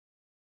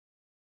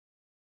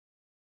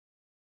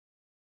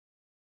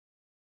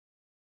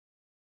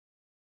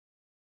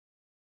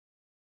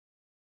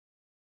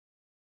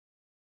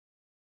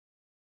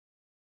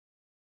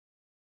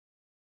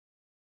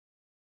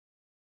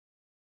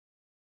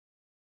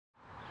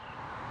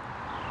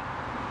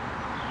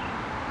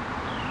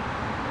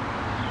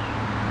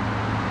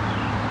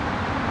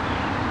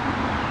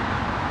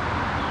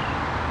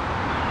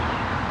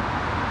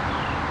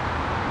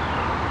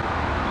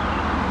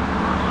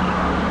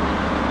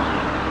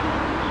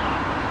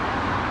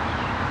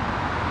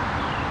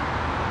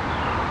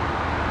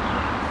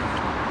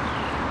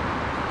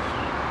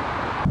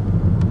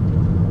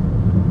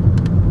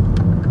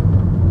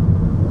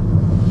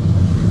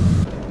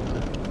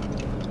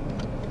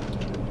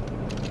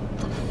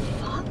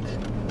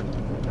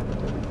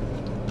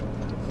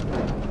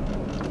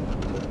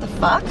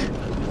fuck?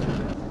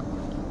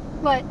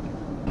 What?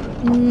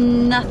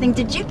 Nothing.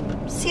 Did you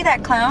see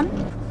that clown?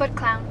 What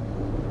clown?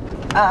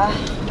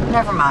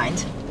 Never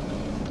mind.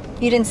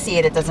 You didn't see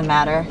it, it doesn't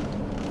matter.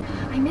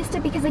 I missed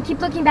it because I keep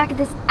looking back at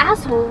this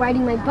asshole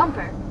riding my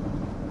bumper.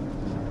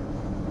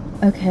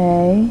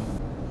 Okay.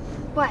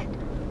 What?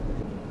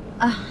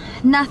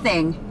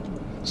 Nothing.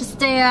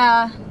 Just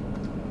a,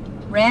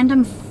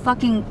 random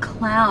fucking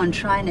clown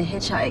trying to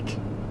hitchhike.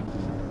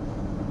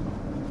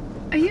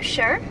 Are you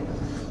sure?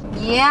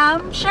 Yeah,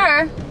 I'm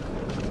sure.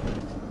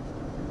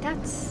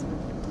 That's...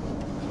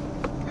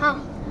 Huh.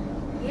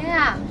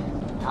 Yeah.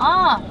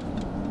 Oh,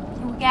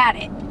 you got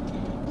it.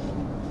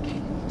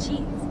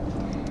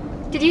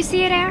 Jeez. Did you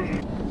see it, Air?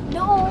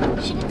 No,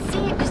 she didn't see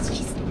it because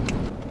she's...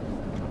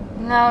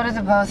 No to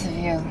the both of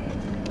you.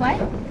 What?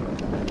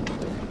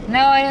 No,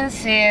 I didn't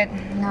see it.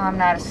 No, I'm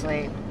not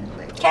asleep.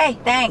 Okay,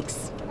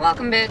 thanks.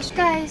 Welcome, bitch.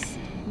 Guys,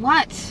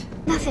 What?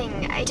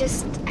 nothing. I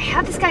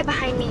have this guy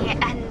behind me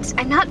and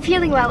I'm not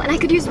feeling well and I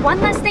could use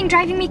one less thing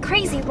driving me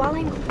crazy while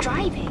I'm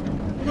driving.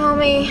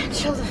 Nomi,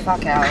 chill the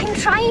fuck out. I'm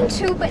trying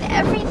to, but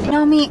everything...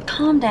 Nomi,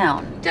 calm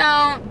down.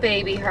 Don't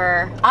baby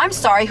her. I'm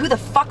sorry, who the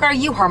fuck are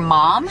you, her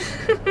mom?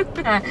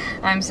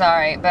 I'm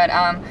sorry, but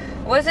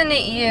wasn't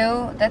it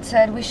you that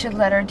said we should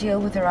let her deal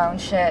with her own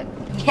shit?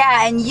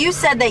 Yeah, and you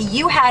said that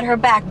you had her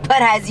back,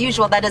 but as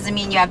usual, that doesn't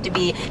mean you have to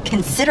be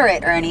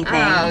considerate or anything.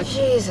 Oh,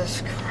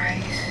 Jesus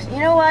Christ. You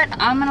know what?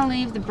 I'm gonna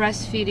leave the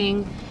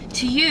breastfeeding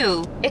to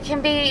you. It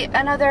can be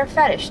another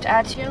fetish to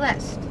add to your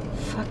list.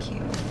 Fuck you.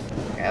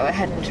 Go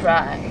ahead and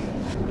try.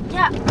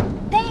 Yeah,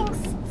 thanks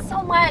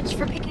so much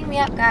for picking me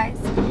up, guys.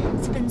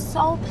 It's been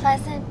so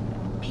pleasant,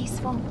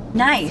 peaceful.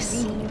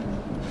 Nice.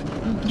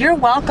 You're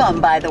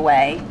welcome, by the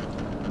way.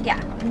 Yeah,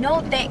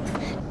 no thanks.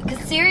 Because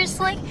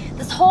seriously,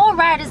 this whole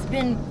ride has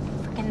been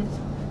freaking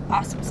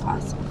awesome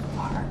sauce so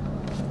far.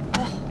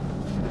 Ugh.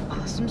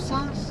 Awesome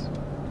sauce?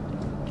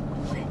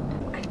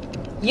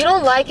 You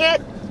don't like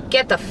it?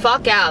 Get the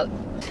fuck out.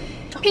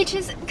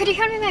 Peaches, could you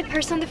hand me my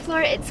purse on the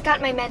floor? It's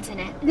got my meds in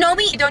it.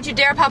 Nomi, don't you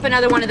dare pop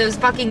another one of those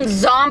fucking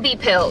zombie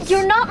pills.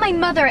 You're not my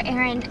mother,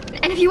 Erin.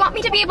 And if you want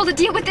me to be able to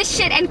deal with this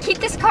shit and keep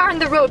this car on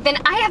the road, then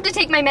I have to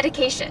take my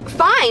medication.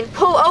 Fine,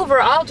 pull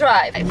over, I'll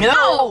drive.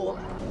 No!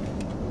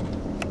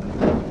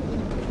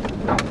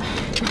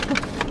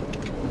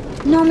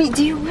 Nomi,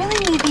 do you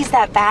really need these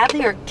that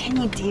badly, or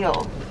can you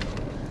deal?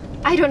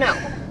 I don't know.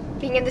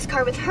 Being in this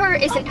car with her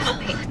isn't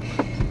helping.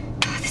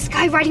 This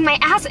guy riding my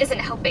ass isn't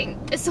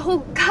helping. This whole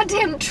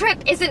goddamn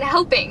trip isn't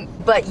helping.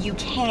 But you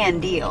can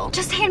deal.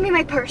 Just hand me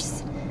my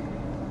purse.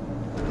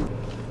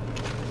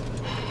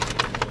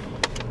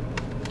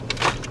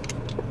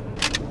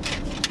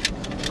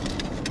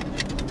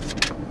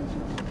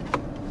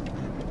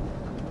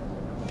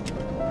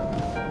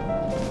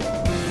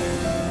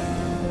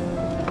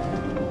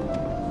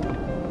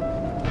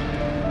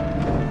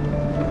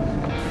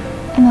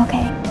 I'm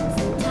okay.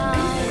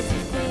 Sometimes you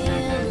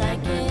feel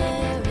like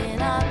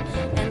giving up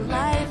and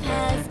life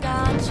has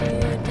got you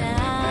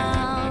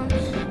down.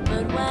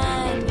 But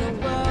when your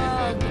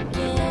world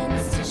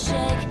begins to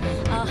shake,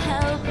 I'll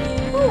help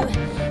you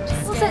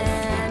to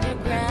stand your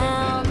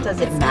ground.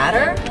 Does it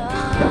matter?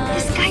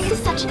 This guy is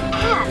such an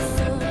ass.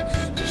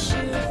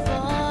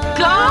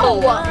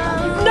 Go!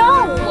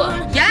 No!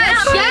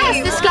 Yes,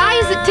 yes, this guy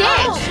is a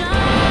dick!